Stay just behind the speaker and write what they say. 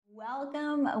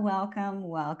Welcome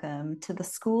to the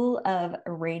School of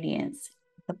Radiance,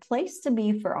 the place to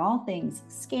be for all things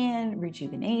skin,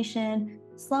 rejuvenation,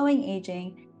 slowing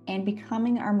aging, and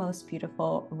becoming our most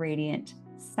beautiful, radiant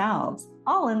selves,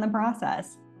 all in the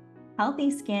process.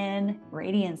 Healthy skin,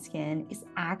 radiant skin is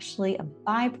actually a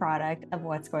byproduct of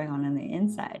what's going on the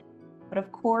inside. But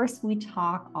of course, we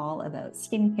talk all about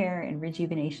skincare and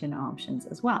rejuvenation options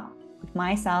as well. With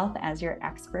myself as your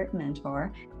expert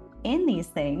mentor in these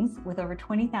things, with over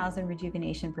 20,000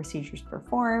 rejuvenation procedures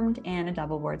performed and a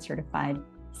double board certified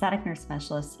aesthetic nurse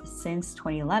specialist since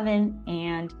 2011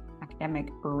 and academic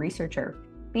researcher.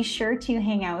 Be sure to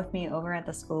hang out with me over at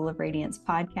the School of Radiance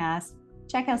podcast.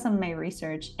 Check out some of my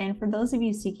research. And for those of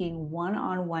you seeking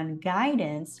one-on-one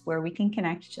guidance where we can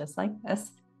connect just like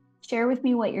this, share with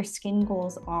me what your skin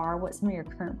goals are, what some of your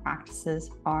current practices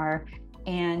are.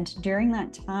 And during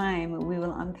that time, we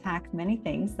will unpack many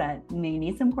things that may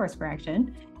need some course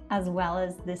correction, as well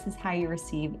as this is how you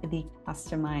receive the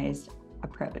customized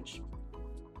approach.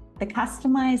 The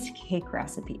customized cake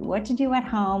recipe, what to do at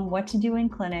home, what to do in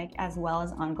clinic, as well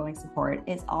as ongoing support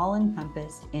is all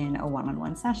encompassed in a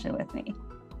one-on-one session with me.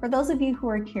 For those of you who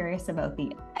are curious about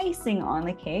the icing on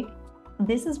the cake,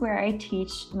 this is where I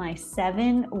teach my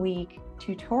 7-week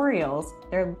tutorials.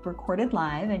 They're recorded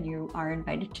live and you are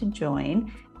invited to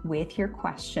join with your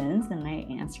questions, and I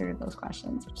answer those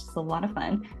questions, which is a lot of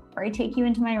fun. Or I take you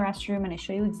into my restroom and I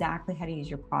show you exactly how to use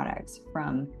your products,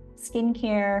 from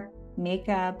skincare,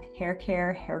 makeup, hair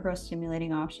care, hair growth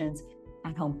stimulating options,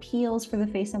 at-home peels for the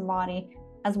face and body,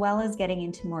 as well as getting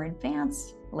into more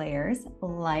advanced layers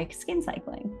like skin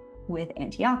cycling with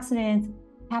antioxidants,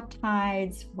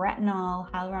 peptides, retinol,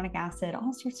 hyaluronic acid,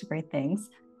 all sorts of great things.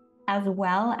 As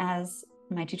well as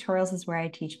my tutorials is where I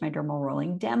teach my dermal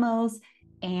rolling demos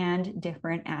and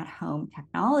different at-home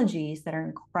technologies that are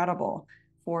incredible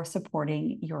for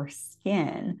supporting your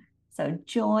skin. So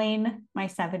join my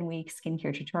 7-week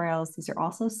skincare tutorials. These are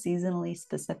also seasonally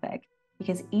specific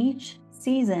because each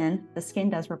season, the skin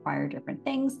does require different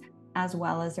things, as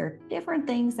well as there are different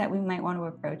things that we might want to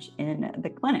approach in the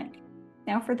clinic.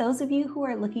 Now, for those of you who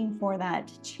are looking for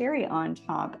that cherry on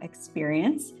top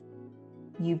experience,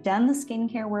 you've done the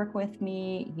skincare work with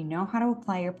me, you know how to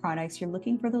apply your products, you're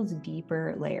looking for those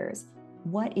deeper layers.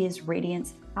 What is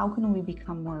radiance? How can we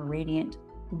become more radiant?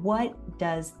 What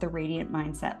does the radiant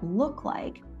mindset look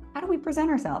like? How do we present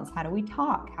ourselves? How do we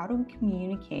talk? How do we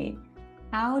communicate?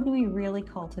 How do we really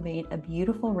cultivate a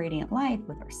beautiful, radiant life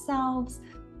with ourselves,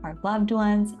 our loved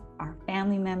ones, our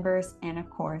family members, and of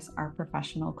course, our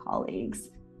professional colleagues?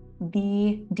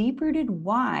 The deep-rooted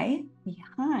why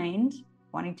behind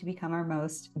wanting to become our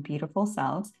most beautiful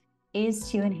selves is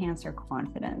to enhance our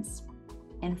confidence.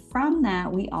 And from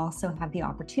that, we also have the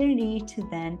opportunity to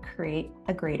then create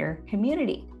a greater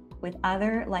community with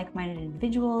other like-minded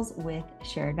individuals with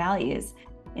shared values.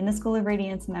 In the School of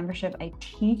Radiance membership, I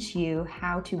teach you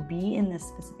how to be in this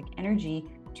specific energy,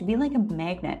 to be like a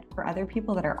magnet for other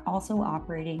people that are also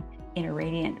operating in a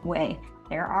radiant way.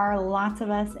 There are lots of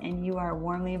us, and you are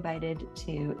warmly invited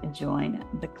to join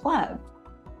the club.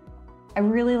 I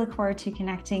really look forward to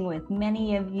connecting with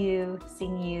many of you,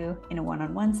 seeing you in a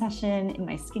one-on-one session, in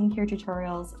my skincare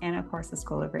tutorials, and of course, the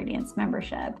School of Radiance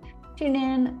membership. Tune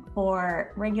in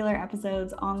for regular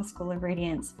episodes on the School of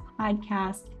Radiance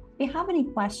podcast. If you have any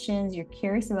questions, you're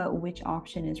curious about which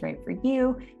option is right for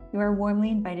you, you are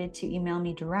warmly invited to email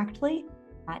me directly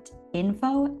at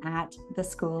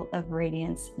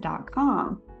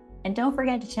info@theschoolofradiance.com. And don't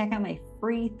forget to check out my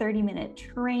free 30-minute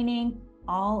training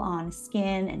all on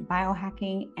skin and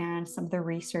biohacking and some of the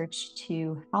research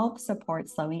to help support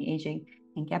slowing aging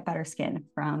and get better skin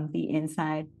from the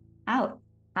inside out.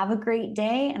 Have a great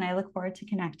day, and I look forward to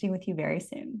connecting with you very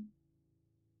soon.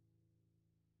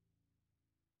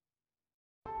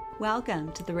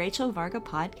 Welcome to the Rachel Varga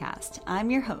podcast. I'm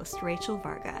your host, Rachel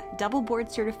Varga, double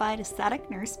board certified aesthetic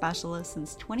nurse specialist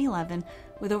since 2011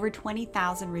 with over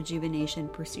 20,000 rejuvenation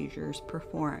procedures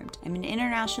performed. I'm an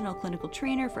international clinical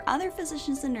trainer for other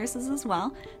physicians and nurses as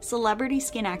well, celebrity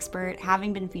skin expert,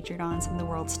 having been featured on some of the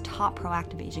world's top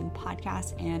proactive aging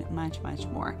podcasts, and much, much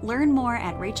more. Learn more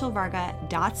at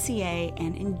rachelvarga.ca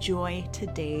and enjoy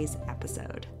today's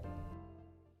episode.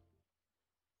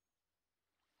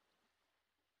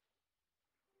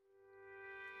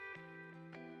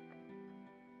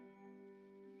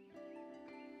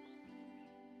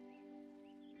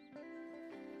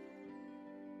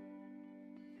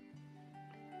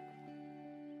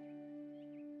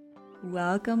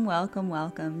 Welcome, welcome,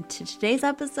 welcome to today's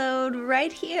episode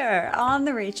right here on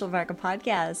the Rachel Varga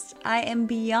podcast. I am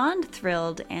beyond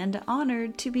thrilled and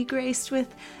honored to be graced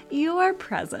with your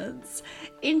presence.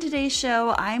 In today's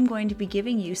show, I'm going to be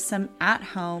giving you some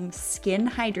at-home skin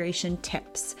hydration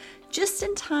tips, just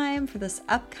in time for this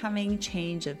upcoming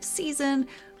change of season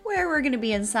where we're going to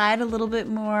be inside a little bit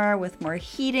more with more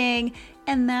heating,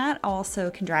 and that also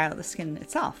can dry out the skin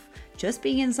itself, just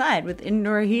being inside with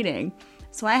indoor heating.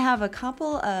 So I have a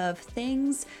couple of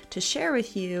things to share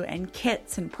with you and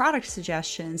kits and product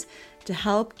suggestions to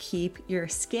help keep your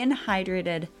skin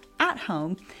hydrated at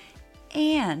home.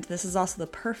 And this is also the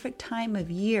perfect time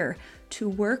of year to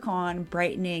work on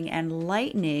brightening and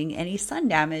lightening any sun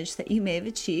damage that you may have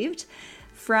achieved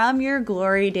from your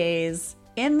glory days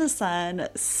in the sun,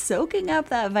 soaking up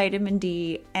that vitamin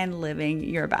D and living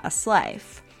your best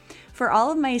life. For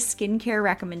all of my skincare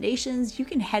recommendations, you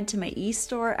can head to my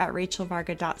e-store at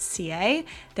rachelvarga.ca.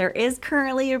 There is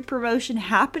currently a promotion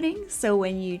happening, so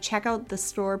when you check out the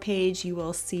store page, you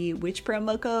will see which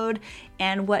promo code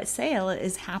and what sale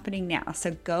is happening now.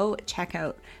 So go check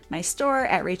out my store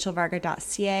at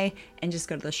rachelvarga.ca and just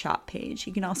go to the shop page.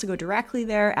 You can also go directly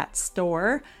there at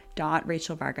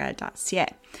store.rachelvarga.ca.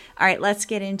 All right, let's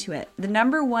get into it. The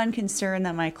number one concern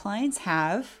that my clients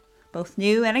have, both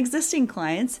new and existing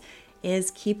clients,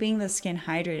 is keeping the skin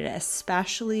hydrated,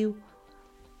 especially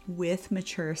with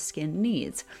mature skin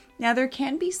needs. Now, there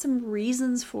can be some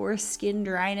reasons for skin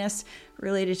dryness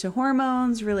related to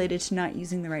hormones, related to not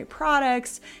using the right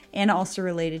products, and also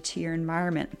related to your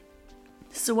environment.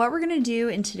 So what we're going to do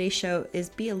in today's show is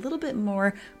be a little bit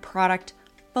more product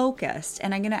focused,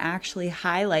 and I'm going to actually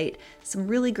highlight some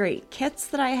really great kits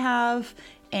that I have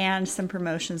and some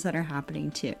promotions that are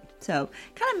happening too. So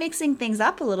kind of mixing things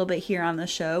up a little bit here on the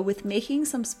show with making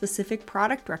some specific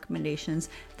product recommendations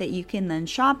that you can then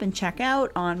shop and check out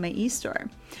on my e-store.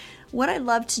 What I'd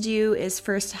love to do is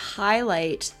first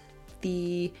highlight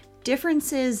the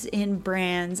differences in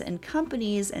brands and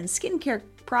companies and skincare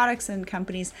products and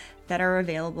companies that are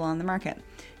available on the market.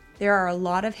 There are a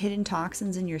lot of hidden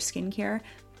toxins in your skincare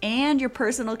and your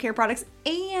personal care products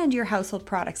and your household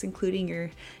products, including your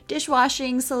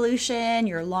dishwashing solution,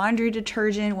 your laundry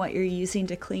detergent, what you're using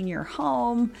to clean your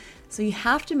home. So you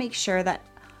have to make sure that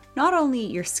not only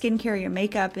your skincare, your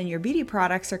makeup, and your beauty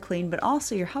products are clean, but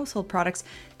also your household products,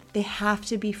 they have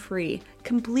to be free,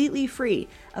 completely free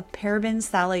of parabens,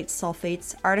 phthalates,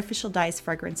 sulfates, artificial dyes,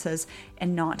 fragrances,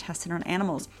 and not tested on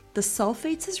animals. The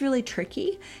sulfates is really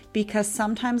tricky because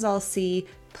sometimes I'll see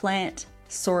plant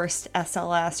sourced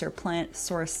SLS or plant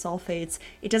sourced sulfates.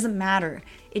 It doesn't matter.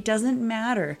 It doesn't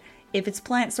matter if it's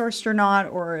plant sourced or not,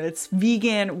 or it's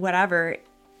vegan, whatever.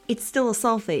 It's still a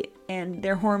sulfate and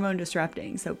they're hormone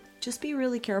disrupting. So just be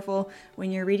really careful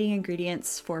when you're reading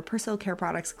ingredients for personal care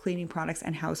products, cleaning products,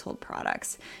 and household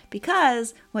products,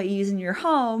 because what you use in your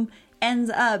home ends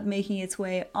up making its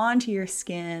way onto your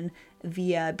skin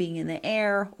via being in the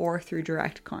air or through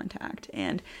direct contact.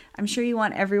 And I'm sure you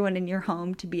want everyone in your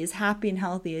home to be as happy and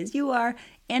healthy as you are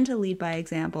and to lead by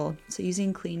example. So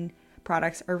using clean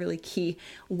products are really key.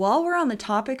 While we're on the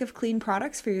topic of clean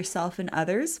products for yourself and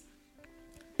others,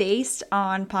 based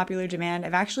on popular demand,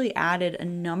 I've actually added a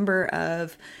number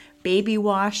of baby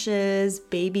washes,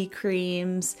 baby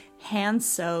creams, hand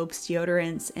soaps,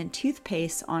 deodorants, and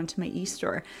toothpaste onto my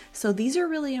e-store. So these are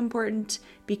really important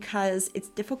because it's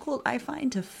difficult, I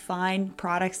find, to find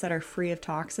products that are free of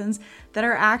toxins that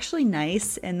are actually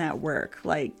nice and that work.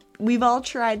 Like, we've all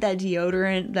tried that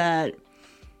deodorant that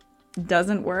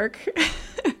doesn't work.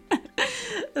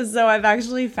 So I've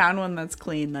actually found one that's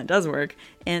clean that does work,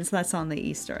 and so that's on the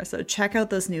e-store. So check out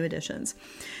those new additions.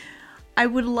 I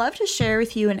would love to share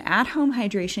with you an at-home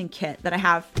hydration kit that I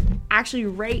have actually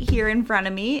right here in front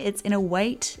of me. It's in a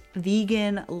white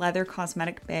vegan leather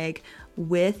cosmetic bag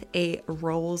with a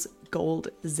rose gold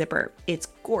zipper. It's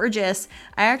gorgeous.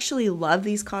 I actually love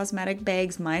these cosmetic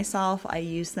bags myself. I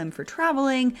use them for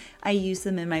traveling. I use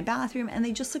them in my bathroom, and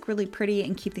they just look really pretty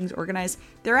and keep things organized.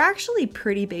 They're actually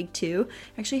pretty big too.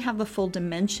 I actually have the full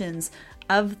dimensions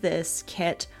of this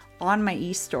kit on my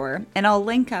e-store, and I'll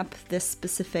link up this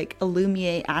specific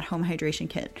Illumier at-home hydration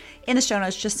kit in the show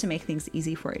notes just to make things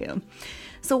easy for you.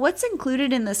 So what's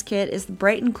included in this kit is the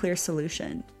Bright and Clear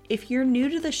solution. If you're new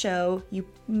to the show, you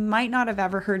might not have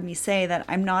ever heard me say that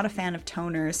I'm not a fan of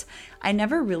toners. I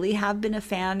never really have been a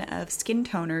fan of skin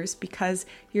toners because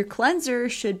your cleanser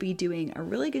should be doing a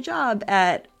really good job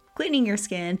at cleaning your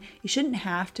skin. You shouldn't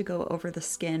have to go over the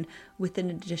skin with an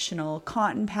additional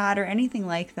cotton pad or anything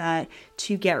like that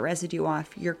to get residue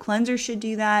off. Your cleanser should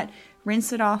do that,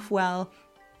 rinse it off well,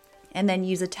 And then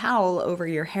use a towel over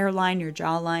your hairline, your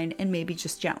jawline, and maybe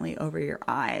just gently over your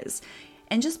eyes.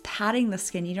 And just patting the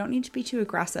skin. You don't need to be too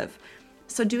aggressive.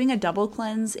 So doing a double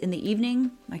cleanse in the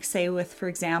evening, like say with, for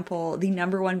example, the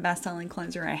number one best-selling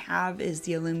cleanser I have is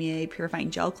the Illuminae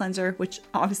Purifying Gel Cleanser, which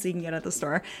obviously you can get at the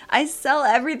store. I sell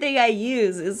everything I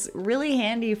use. It's really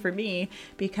handy for me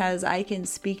because I can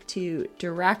speak to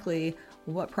directly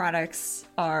what products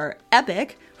are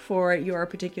epic for your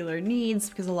particular needs,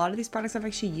 because a lot of these products I've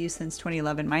actually used since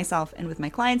 2011 myself, and with my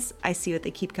clients, I see what they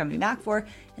keep coming back for,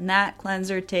 and that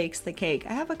cleanser takes the cake.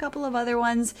 I have a couple of other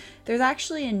ones. There's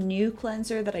actually a new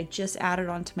cleanser that I just added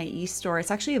onto my e-store. It's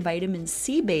actually a vitamin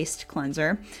C based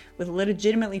cleanser with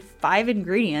legitimately 5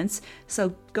 ingredients.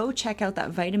 So go check out that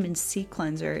vitamin C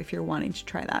cleanser if you're wanting to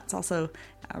try that. It's also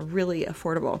really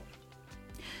affordable.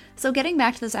 So getting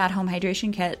back to this at-home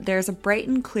hydration kit, there's a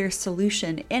Brighten Clear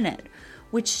solution in it,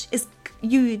 which is,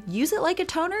 you use it like a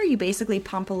toner. You basically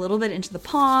pump a little bit into the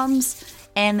palms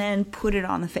and then put it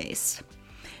on the face.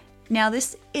 Now,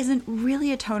 this isn't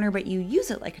really a toner, but you use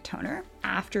it like a toner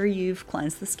after you've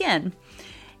cleansed the skin.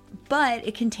 But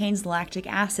it contains lactic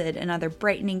acid and other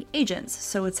brightening agents,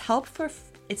 so it's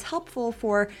helpful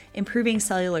for improving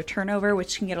cellular turnover,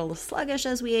 which can get a little sluggish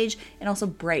as we age, and also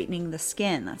brightening the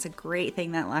skin. That's a great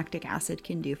thing that lactic acid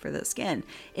can do for the skin.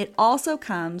 It also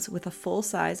comes with a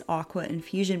full-size aqua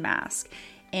infusion mask.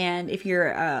 And if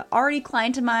you're already a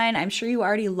client of mine, I'm sure you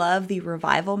already love the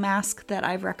Revival mask that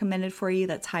I've recommended for you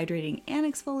that's hydrating and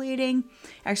exfoliating.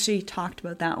 I actually talked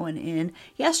about that one in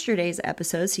yesterday's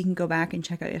episode, so you can go back and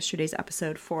check out yesterday's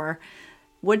episode for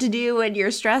what to do when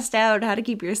you're stressed out, how to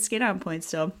keep your skin on point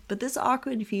still. But this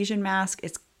aqua infusion mask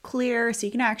is clear, so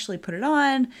you can actually put it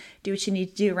on, do what you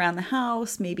need to do around the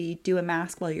house, maybe do a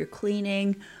mask while you're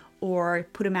cleaning, or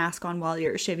put a mask on while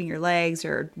you're shaving your legs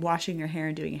or washing your hair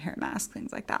and doing a hair mask,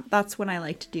 things like that. That's when I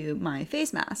like to do my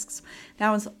face masks.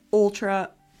 That one's ultra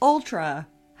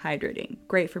hydrating,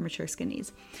 great for mature skin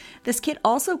needs. This kit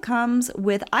also comes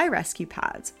with eye rescue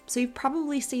pads. So you've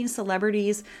probably seen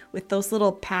celebrities with those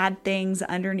little pad things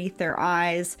underneath their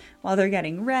eyes while they're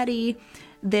getting ready.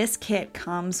 This kit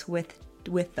comes with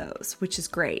those, which is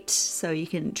great. So you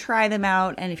can try them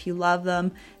out, and if you love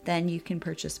them, then you can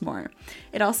purchase more.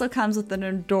 It also comes with an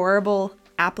adorable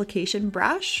application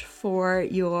brush for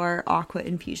your aqua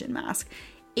infusion mask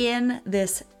in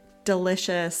this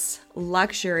delicious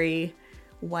luxury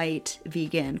white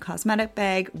vegan cosmetic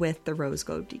bag with the rose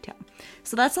gold detail.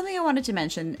 So that's something I wanted to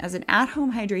mention as an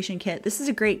at-home hydration kit. This is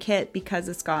a great kit because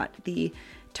it's got the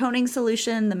toning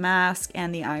solution, the mask,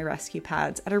 and the eye rescue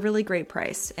pads at a really great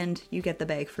price, and you get the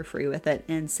bag for free with it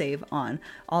and save on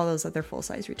all those other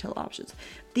full-size retail options.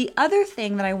 The other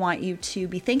thing that I want you to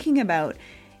be thinking about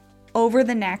over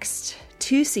the next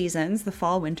 2 seasons, the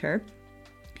fall, winter,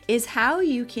 is how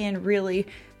you can really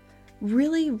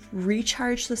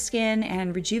recharge the skin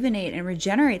and rejuvenate and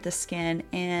regenerate the skin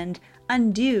and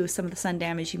undo some of the sun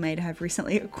damage you might have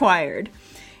recently acquired.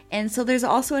 And so there's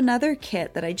also another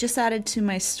kit that I just added to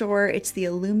my store. It's the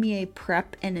Illuminae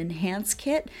Prep and Enhance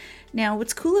kit. Now,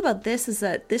 what's cool about this is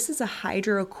that this is a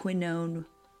hydroquinone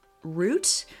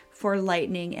root for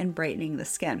lightening and brightening the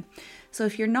skin. So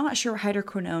if you're not sure what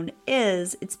hydroquinone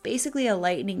is, it's basically a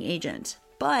lightening agent.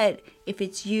 But if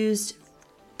it's used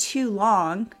too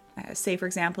long, say for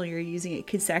example, you're using it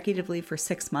consecutively for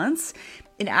 6 months,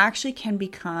 it actually can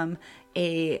become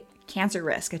a cancer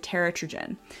risk, a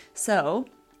teratogen. So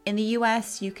in the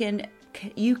US, you can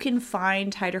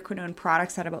find hydroquinone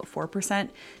products at about 4%,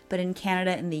 but in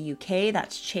Canada and the UK,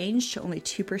 that's changed to only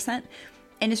 2%.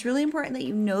 And it's really important that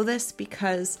you know this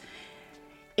because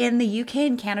in the UK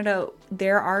and Canada,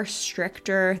 there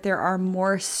are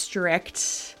more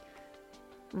strict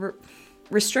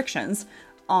restrictions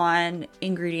on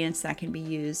ingredients that can be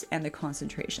used and the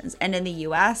concentrations. And in the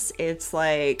US, it's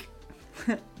like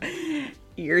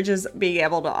you're just being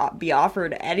able to be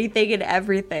offered anything and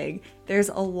everything. There's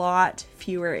a lot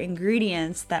fewer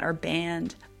ingredients that are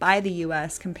banned by the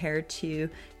US compared to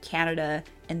Canada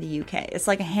and the UK. It's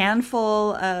like a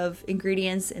handful of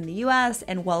ingredients in the US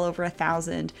and well over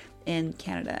 1,000 in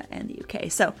Canada and the UK.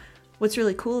 So what's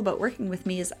really cool about working with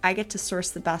me is I get to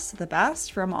source the best of the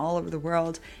best from all over the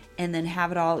world and then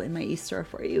have it all in my e-store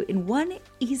for you in one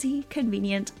easy,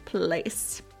 convenient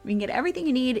place. You can get everything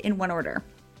you need in one order.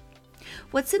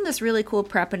 What's in this really cool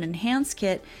Prep and Enhance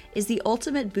kit is the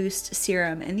Ultimate Boost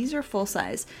Serum, and these are full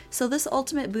size. So this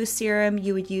Ultimate Boost Serum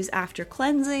you would use after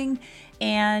cleansing,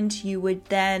 and you would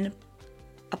then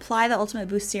apply the Ultimate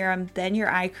Boost Serum, then your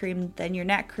eye cream, then your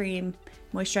neck cream,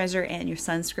 moisturizer, and your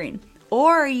sunscreen.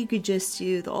 Or you could just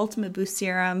do the Ultimate Boost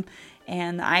Serum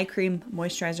and the eye cream,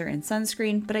 moisturizer, and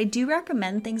sunscreen, but I do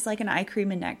recommend things like an eye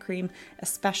cream and neck cream,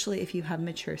 especially if you have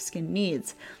mature skin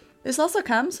needs. This also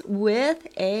comes with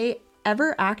a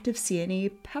Ever Active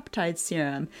CNE peptide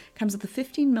serum. It comes with a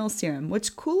 15 ml serum. What's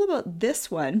cool about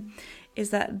this one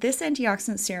is that this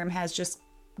antioxidant serum has just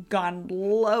gotten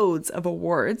loads of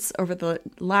awards over the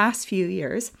last few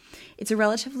years. It's a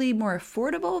relatively more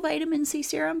affordable vitamin C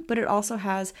serum, but it also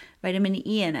has vitamin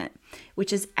E in it,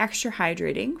 which is extra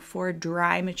hydrating for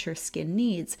dry, mature skin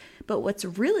needs. But what's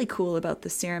really cool about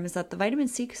this serum is that the vitamin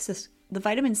C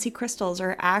crystals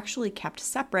are actually kept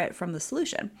separate from the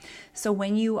solution. So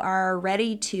when you are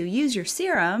ready to use your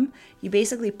serum, you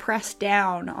basically press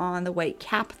down on the white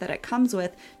cap that it comes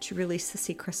with to release the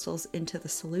C crystals into the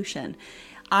solution.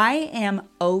 I am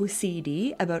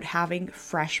OCD about having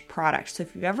fresh products. So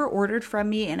if you've ever ordered from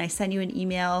me and I send you an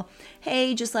email,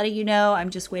 hey, just letting you know, I'm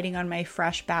just waiting on my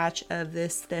fresh batch of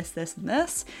this, and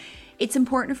this, it's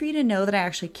important for you to know that I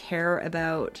actually care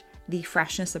about the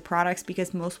freshness of products,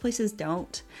 because most places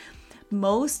don't.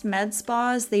 Most med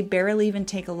spas, they barely even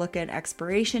take a look at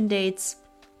expiration dates,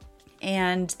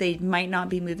 and they might not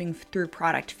be moving through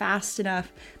product fast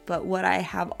enough. But what I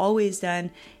have always done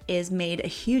is made a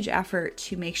huge effort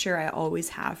to make sure I always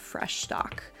have fresh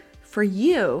stock for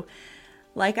you.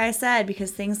 Like I said,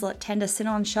 because things tend to sit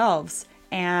on shelves,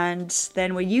 and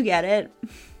then when you get it,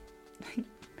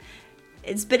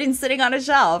 it's been sitting on a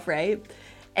shelf, right?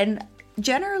 And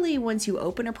generally, once you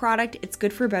open a product, it's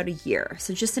good for about a year.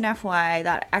 So just an FYI,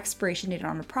 that expiration date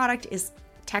on a product is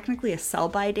technically a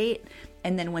sell-by date.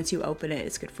 And then once you open it,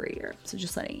 it's good for a year. So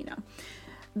just letting you know.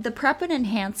 The Prep and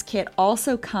Enhance kit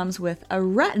also comes with a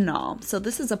retinol. So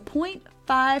this is a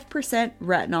 0.5%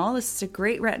 retinol. This is a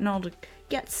great retinol to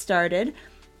get started.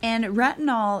 And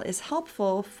retinol is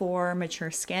helpful for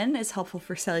mature skin, is helpful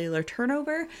for cellular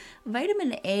turnover.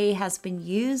 Vitamin A has been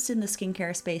used in the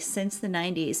skincare space since the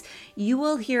 90s. You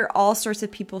will hear all sorts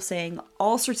of people saying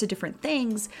all sorts of different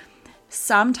things.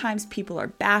 Sometimes people are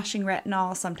bashing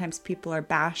retinol, sometimes people are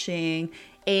bashing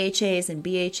AHAs and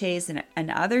BHAs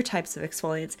and other types of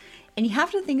exfoliants. And you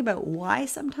have to think about why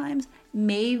sometimes.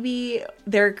 Maybe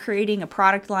they're creating a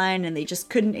product line and they just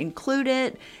couldn't include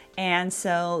it. And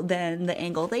so then the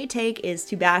angle they take is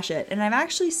to bash it. And I've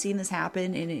actually seen this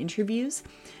happen in interviews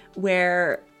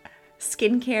where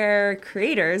skincare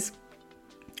creators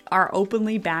are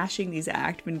openly bashing these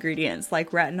active ingredients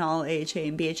like retinol, AHA,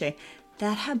 and BHA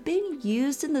that have been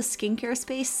used in the skincare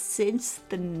space since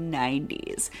the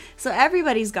 90s. So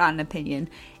everybody's got an opinion.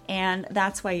 And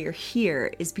that's why you're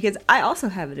here, is because I also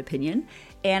have an opinion,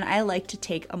 and I like to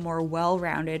take a more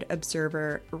well-rounded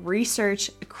observer, research,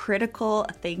 critical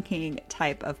thinking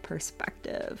type of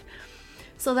perspective.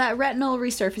 So that retinol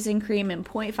resurfacing cream in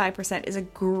 0.5% is a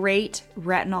great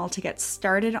retinol to get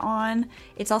started on.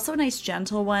 It's also a nice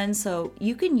gentle one, so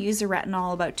you can use a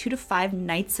retinol about 2 to 5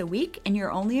 nights a week, and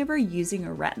you're only ever using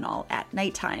a retinol at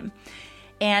nighttime.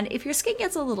 And if your skin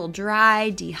gets a little dry,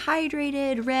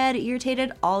 dehydrated, red,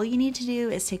 irritated, all you need to do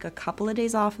is take a couple of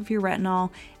days off of your retinol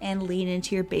and lean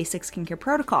into your basic skincare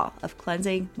protocol of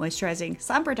cleansing, moisturizing,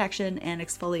 sun protection, and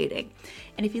exfoliating.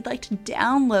 And if you'd like to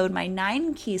download my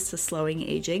 9 keys to slowing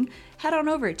aging, head on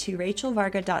over to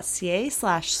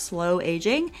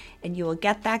rachelvarga.ca/slowaging, and you will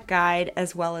get that guide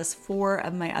as well as 4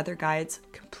 of my other guides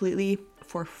completely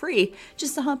for free,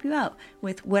 just to help you out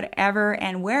with whatever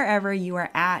and wherever you are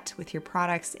at with your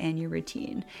products and your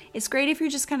routine. It's great if you're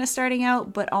just kind of starting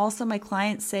out, but also my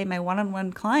clients say, my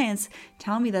one-on-one clients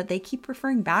tell me that they keep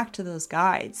referring back to those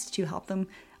guides to help them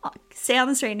stay on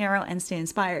the straight and narrow and stay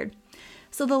inspired.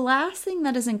 So the last thing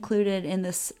that is included in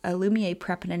this Lumiere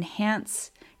Prep and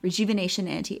Enhance Rejuvenation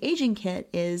Anti-Aging Kit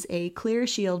is a Clear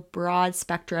Shield Broad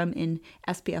Spectrum in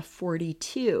SPF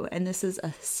 42, and this is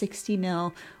a 60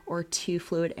 ml or 2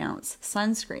 fluid ounce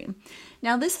sunscreen.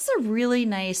 Now this is a really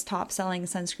nice top-selling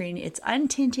sunscreen. It's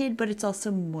untinted, but it's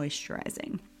also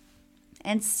moisturizing.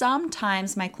 And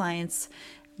sometimes my clients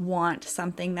want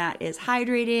something that is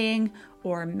hydrating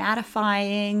or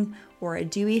mattifying or a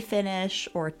dewy finish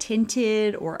or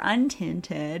tinted or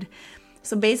untinted.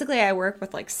 So basically I work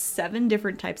with like 7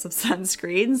 different types of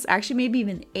sunscreens, actually maybe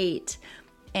even 8.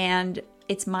 And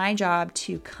it's my job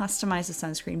to customize the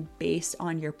sunscreen based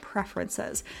on your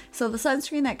preferences. So the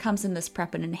sunscreen that comes in this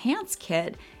Prep and Enhance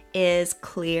kit is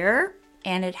clear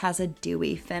and it has a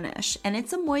dewy finish. And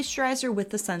it's a moisturizer with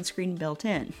the sunscreen built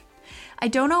in. I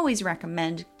don't always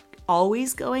recommend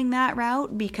always going that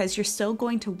route because you're still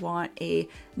going to want a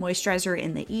moisturizer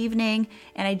in the evening,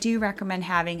 and I do recommend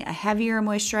having a heavier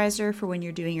moisturizer for when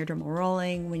you're doing your dermal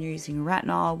rolling, when you're using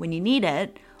retinol, when you need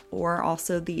it, or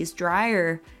also these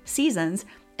drier seasons,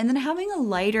 And then having a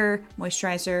lighter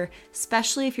moisturizer,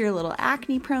 especially if you're a little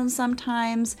acne prone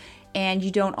sometimes and you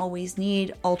don't always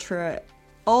need ultra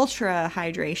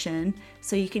hydration.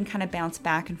 So you can kind of bounce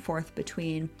back and forth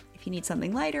between if you need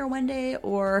something lighter one day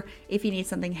or if you need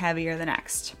something heavier the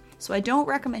next. So I don't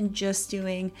recommend just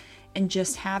having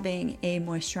a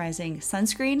moisturizing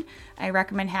sunscreen. I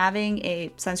recommend having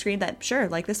a sunscreen that, sure,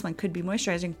 like this one, could be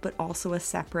moisturizing, but also a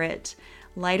separate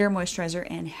lighter moisturizer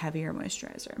and heavier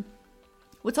moisturizer.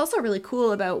 What's also really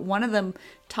cool about one of the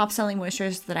top selling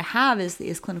moisturizers that I have is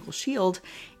the Clinical Shield,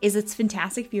 is it's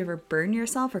fantastic if you ever burn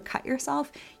yourself or cut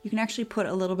yourself. You can actually put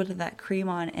a little bit of that cream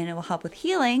on and it will help with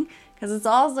healing, because it's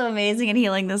also amazing at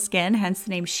healing the skin, hence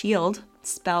the name Shield,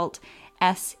 spelt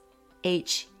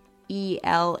SHELAD,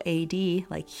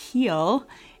 like heal.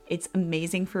 It's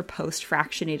amazing for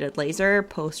post-fractionated laser,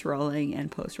 post-rolling,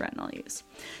 and post-retinal use.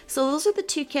 So those are the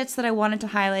two kits that I wanted to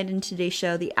highlight in today's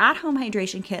show. The at-home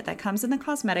hydration kit that comes in the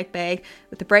cosmetic bag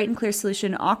with the Bright and Clear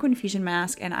Solution, Aqua Infusion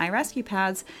Mask, and Eye Rescue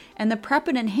Pads, and the Prep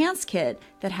and Enhance kit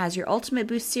that has your Ultimate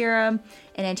Boost Serum,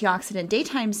 an antioxidant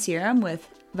daytime serum with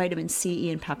vitamin C,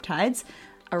 E, and peptides,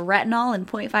 a retinol in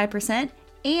 0.5%,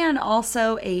 and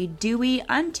also a dewy,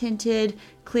 untinted,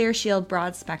 clear shield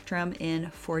broad spectrum in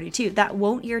 42. That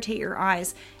won't irritate your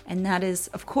eyes, and that is,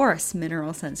 of course,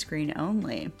 mineral sunscreen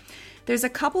only. There's a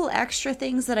couple extra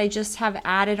things that I just have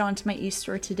added onto my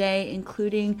e-store today,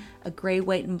 including a gray,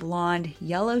 white, and blonde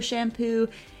yellow shampoo.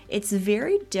 It's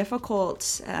very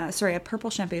difficult, a purple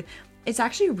shampoo. It's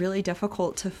actually really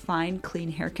difficult to find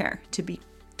clean hair care, to be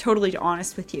totally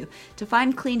honest with you, to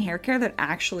find clean hair care that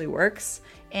actually works.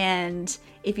 And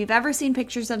if you've ever seen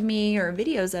pictures of me or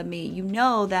videos of me, you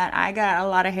know that I got a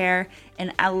lot of hair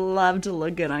and I love to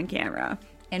look good on camera.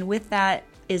 And with that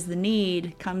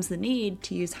comes the need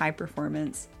to use high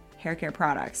performance hair care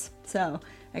products. So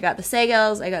I got the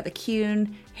Sagels, I got the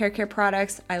Kuhn hair care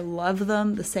products. I love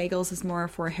them. The Sagels is more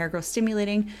for hair growth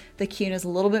stimulating. The Kuhn is a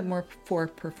little bit more for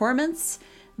performance,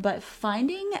 but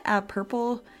finding a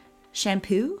purple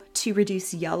shampoo to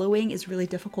reduce yellowing is really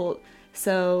difficult.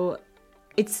 So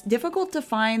it's difficult to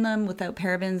find them without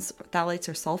parabens, phthalates,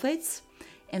 or sulfates.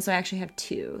 And so I actually have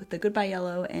two, the Goodbye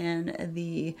Yellow and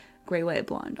the Gray White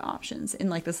Blonde options in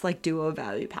this duo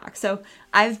value pack. So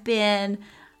I've been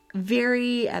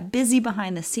very busy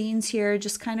behind the scenes here,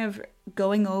 just kind of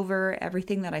going over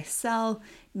everything that I sell,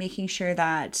 making sure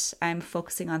that I'm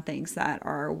focusing on things that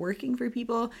are working for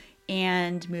people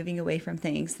and moving away from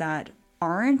things that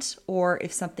aren't, or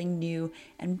if something new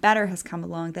and better has come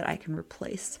along that I can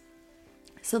replace.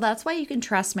 So that's why you can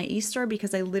trust my e-store,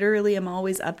 because I literally am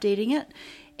always updating it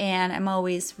and I'm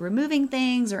always removing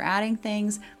things or adding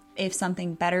things if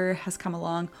something better has come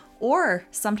along. Or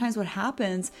sometimes what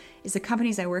happens is the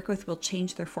companies I work with will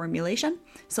change their formulation.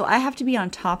 So I have to be on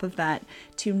top of that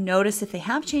to notice if they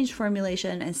have changed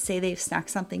formulation and say they've stuck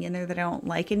something in there that I don't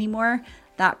like anymore.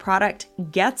 That product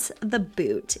gets the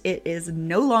boot. It is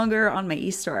no longer on my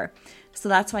e-store. So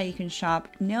that's why you can shop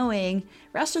knowing,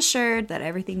 rest assured that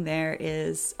everything there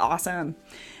is awesome.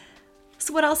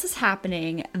 So what else is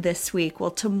happening this week? Well,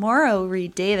 tomorrow,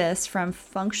 Reed Davis from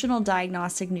Functional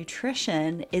Diagnostic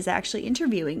Nutrition is actually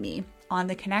interviewing me on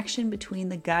the connection between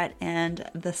the gut and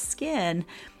the skin.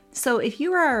 So if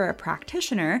you are a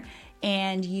practitioner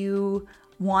and you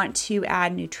want to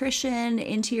add nutrition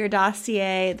into your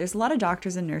dossier, there's a lot of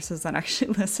doctors and nurses that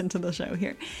actually listen to the show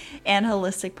here, and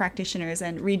holistic practitioners.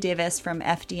 And Reed Davis from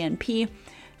FDNP,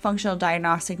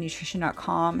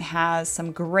 functionaldiagnosticnutrition.com, has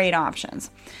some great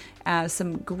options,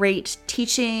 some great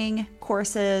teaching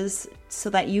courses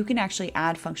so that you can actually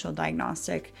add functional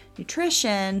diagnostic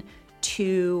nutrition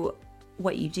to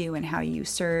what you do and how you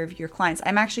serve your clients.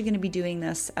 I'm actually going to be doing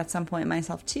this at some point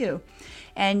myself too.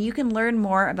 And you can learn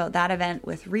more about that event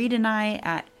with Reed and I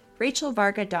at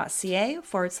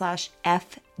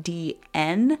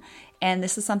rachelvarga.ca/FDN. And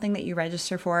this is something that you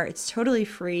register for. It's totally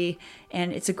free,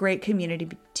 and it's a great community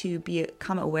to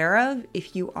become aware of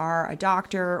if you are a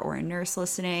doctor or a nurse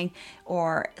listening,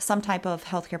 or some type of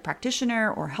healthcare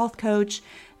practitioner or health coach.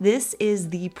 This is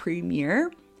the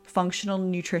premier functional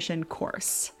nutrition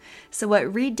course. So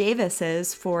what Reed Davis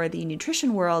is for the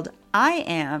nutrition world, I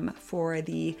am for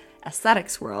the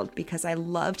aesthetics world, because I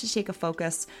love to take a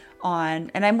focus on,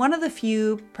 and I'm one of the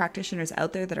few practitioners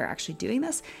out there that are actually doing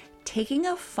this, taking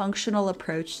a functional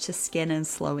approach to skin and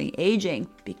slowing aging,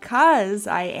 because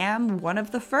I am one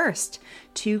of the first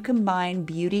to combine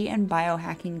beauty and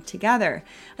biohacking together.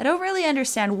 I don't really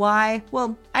understand why.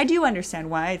 Well, I do understand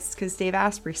why. It's because Dave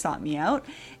Asprey sought me out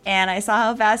and I saw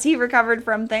how fast he recovered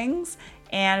from things.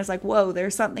 And it's like, whoa,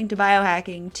 there's something to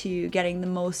biohacking, to getting the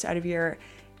most out of your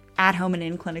at-home and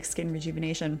in-clinic skin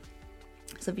rejuvenation.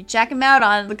 So if you check him out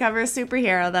on the cover of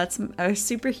Superhero, that's a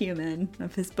Superhuman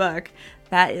of his book.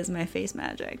 That is my face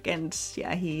magic. And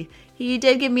yeah, he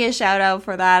did give me a shout out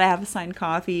for that. I have a signed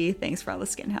copy. Thanks for all the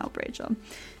skin help, Rachel.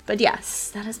 But yes,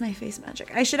 that is my face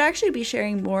magic. I should actually be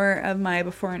sharing more of my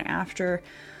before and after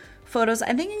photos. I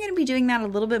think I'm going to be doing that a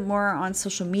little bit more on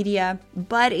social media,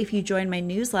 but if you join my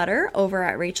newsletter over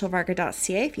at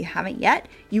rachelvarga.ca, if you haven't yet,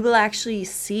 you will actually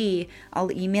see,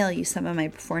 I'll email you some of my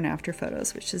before and after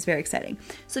photos, which is very exciting.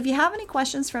 So if you have any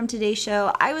questions from today's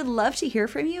show, I would love to hear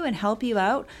from you and help you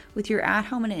out with your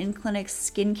at-home and in-clinic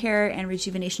skincare and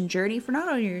rejuvenation journey for not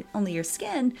only your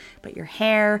skin, but your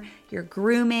hair, your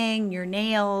grooming, your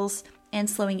nails, and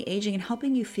slowing aging and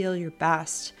helping you feel your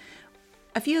best.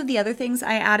 A few of the other things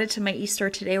I added to my e-store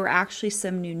today were actually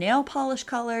some new nail polish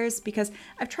colors because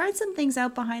I've tried some things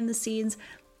out behind the scenes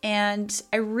and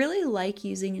I really like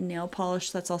using a nail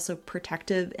polish that's also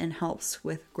protective and helps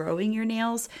with growing your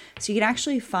nails. So you can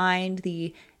actually find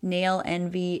the Nail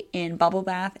Envy in Bubble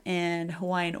Bath and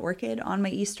Hawaiian Orchid on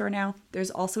my e-store now.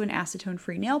 There's also an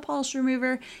acetone-free nail polish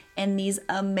remover and these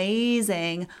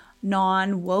amazing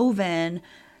non-woven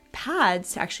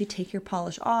pads to actually take your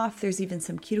polish off. There's even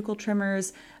some cuticle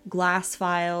trimmers, glass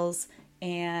files,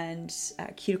 and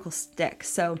cuticle sticks.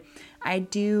 So I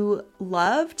do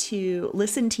love to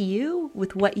listen to you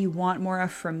with what you want more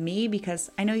of from me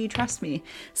because I know you trust me.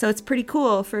 So it's pretty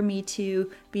cool for me to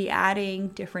be adding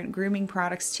different grooming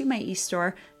products to my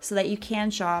e-store so that you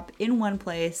can shop in one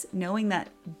place knowing that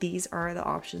these are the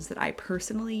options that I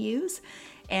personally use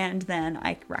and then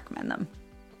I recommend them.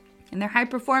 And they're high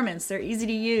performance, they're easy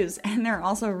to use, and they're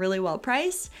also really well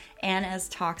priced and as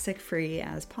toxic free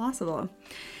as possible.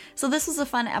 So this was a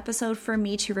fun episode for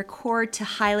me to record to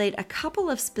highlight a couple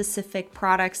of specific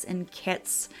products and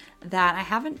kits that I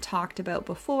haven't talked about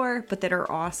before, but that are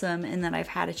awesome and that I've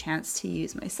had a chance to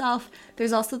use myself.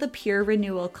 There's also the Pure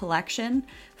Renewal collection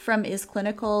from Is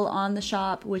Clinical on the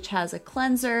shop, which has a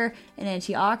cleanser, an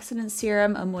antioxidant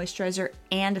serum, a moisturizer,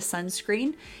 and a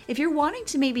sunscreen. If you're wanting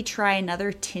to maybe try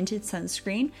another tinted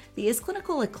sunscreen, the Is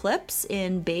Clinical Eclipse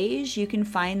in beige, you can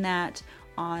find that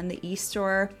on the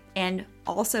e-store. And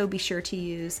also be sure to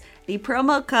use the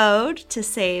promo code to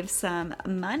save some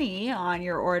money on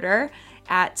your order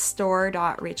at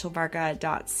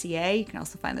store.rachelvarga.ca. You can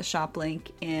also find the shop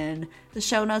link in the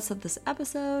show notes of this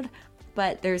episode.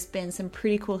 But there's been some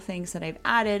pretty cool things that I've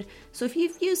added. So if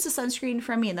you've used a sunscreen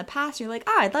from me in the past, you're like,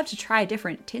 I'd love to try a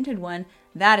different tinted one.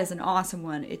 That is an awesome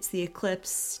one. It's the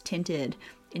Eclipse Tinted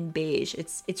in beige.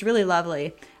 It's really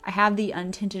lovely. I have the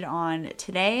untinted on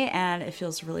today and it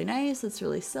feels really nice. It's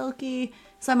really silky.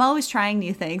 So I'm always trying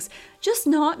new things, just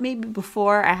not maybe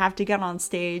before I have to get on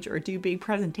stage or do big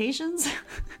presentations.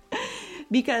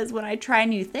 Because when I try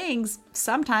new things,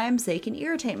 sometimes they can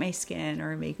irritate my skin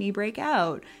or make me break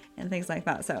out and things like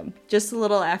that. So just a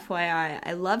little FYI,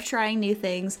 I love trying new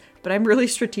things, but I'm really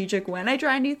strategic when I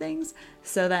try new things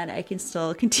so that I can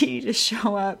still continue to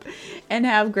show up and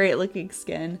have great looking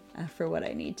skin for what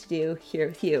I need to do here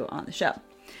with you on the show.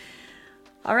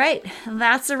 All right,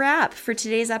 that's a wrap for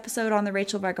today's episode on the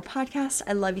Rachel Varga podcast.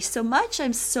 I love you so much.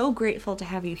 I'm so grateful to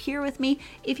have you here with me.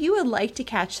 If you would like to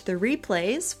catch the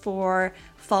replays for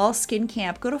Fall Skin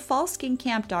Camp, go to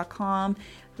fallskincamp.com.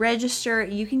 Register.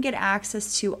 You can get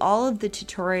access to all of the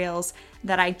tutorials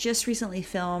that I just recently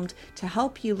filmed to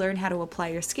help you learn how to apply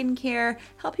your skincare,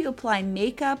 help you apply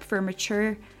makeup for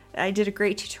mature. I did a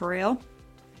great tutorial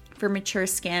for mature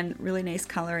skin, really nice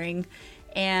coloring,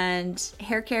 and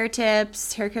hair care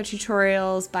tips, hair care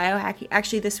tutorials, biohacking.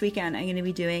 Actually, this weekend I'm going to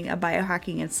be doing a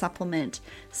biohacking and supplement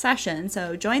session,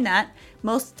 so join that.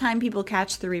 Most of the time people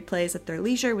catch the replays at their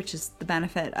leisure, which is the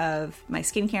benefit of my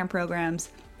skincare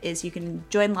programs, is you can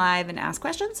join live and ask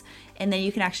questions, and then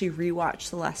you can actually rewatch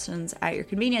the lessons at your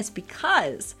convenience,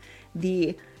 because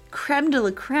the creme de la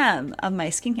creme of my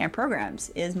skincare programs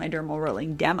is my dermal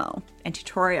rolling demo and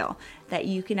tutorial that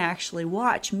you can actually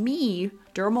watch me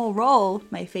dermal roll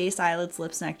my face, eyelids,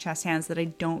 lips, neck, chest, hands that I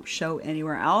don't show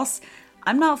anywhere else.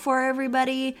 I'm not for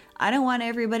everybody. I don't want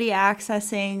everybody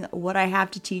accessing what I have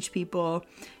to teach people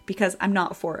because I'm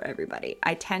not for everybody.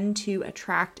 I tend to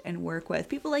attract and work with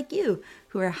people like you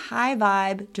who are high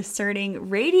vibe, discerning,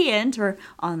 radiant, or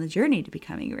on the journey to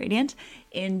becoming radiant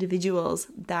individuals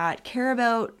that care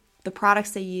about the products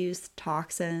they use,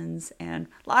 toxins, and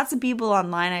lots of people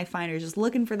online I find are just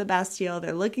looking for the best deal.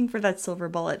 They're looking for that silver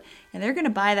bullet, and they're going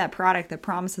to buy that product that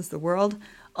promises the world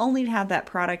only to have that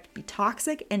product be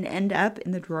toxic and end up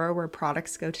in the drawer where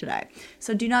products go today.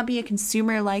 So do not be a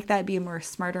consumer like that. Be a more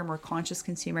smarter, more conscious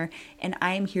consumer. And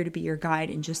I am here to be your guide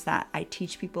in just that. I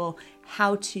teach people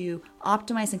how to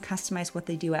optimize and customize what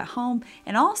they do at home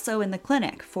and also in the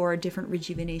clinic for different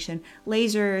rejuvenation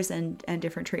lasers and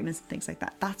different treatments and things like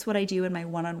that. That's what I do in my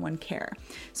one-on-one care.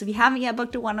 So if you haven't yet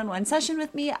booked a one-on-one session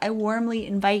with me, I warmly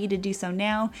invite you to do so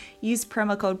now. Use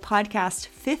promo code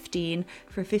podcast15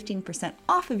 for 15%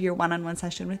 off of your one-on-one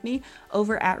session with me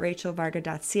over at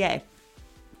rachelvarga.ca.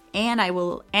 And I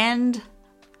will end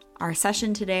our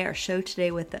session today, our show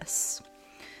today, with this.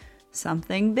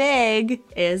 Something big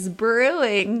is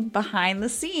brewing behind the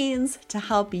scenes to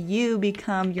help you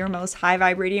become your most high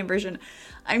vibe radiant version.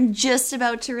 I'm just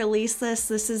about to release this.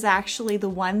 This is actually the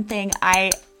one thing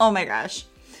oh my gosh.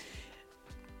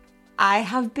 I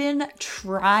have been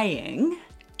trying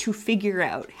to figure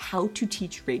out how to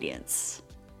teach radiance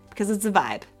because it's a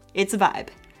vibe. It's a vibe.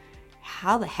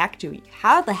 How the heck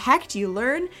do you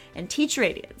learn and teach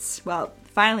radiance? Well,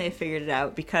 finally I figured it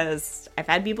out because I've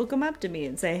had people come up to me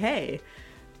and say, hey,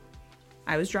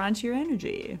 I was drawn to your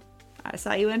energy. I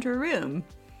saw you enter a room.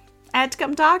 I had to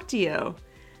come talk to you.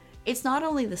 It's not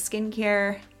only the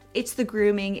skincare, it's the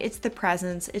grooming, it's the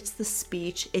presence, it's the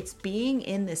speech, it's being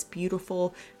in this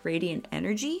beautiful radiant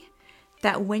energy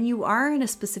that when you are in a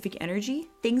specific energy,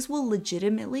 things will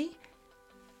legitimately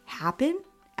happen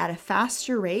at a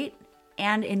faster rate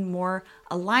and in more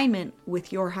alignment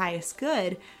with your highest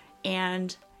good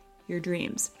and your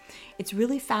dreams. It's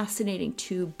really fascinating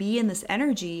to be in this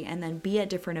energy and then be at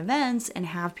different events and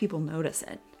have people notice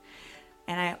it.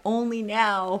 And I only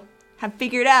now have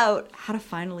figured out how to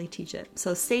finally teach it.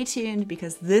 So stay tuned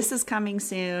because this is coming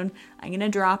soon. I'm going to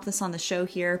drop this on the show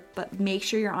here, but make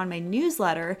sure you're on my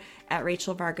newsletter at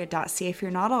rachelvarga.ca if you're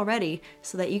not already,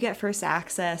 so that you get first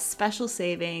access, special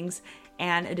savings,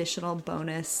 and additional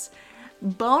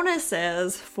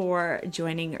bonuses for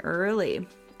joining early.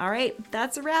 All right,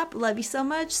 that's a wrap. Love you so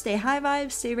much. Stay high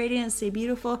vibes, stay radiant, stay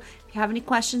beautiful. If you have any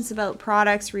questions about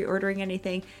products, reordering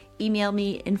anything, email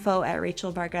me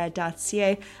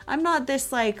info@rachelvarga.ca. I'm not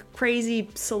this like crazy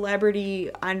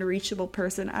celebrity unreachable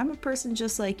person. I'm a person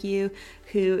just like you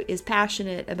who is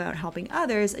passionate about helping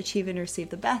others achieve and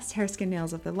receive the best hair, skin,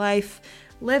 nails of their life,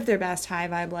 live their best high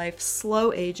vibe life,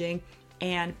 slow aging,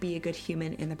 and be a good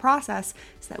human in the process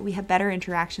so that we have better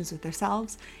interactions with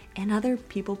ourselves and other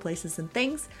people, places, and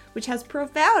things, which has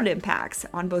profound impacts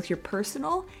on both your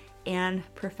personal and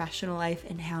professional life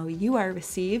and how you are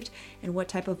received and what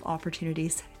type of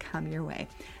opportunities come your way.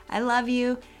 I love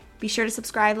you. Be sure to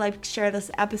subscribe, like, share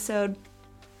this episode,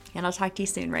 and I'll talk to you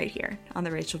soon right here on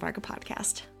the Rachel Varga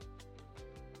podcast.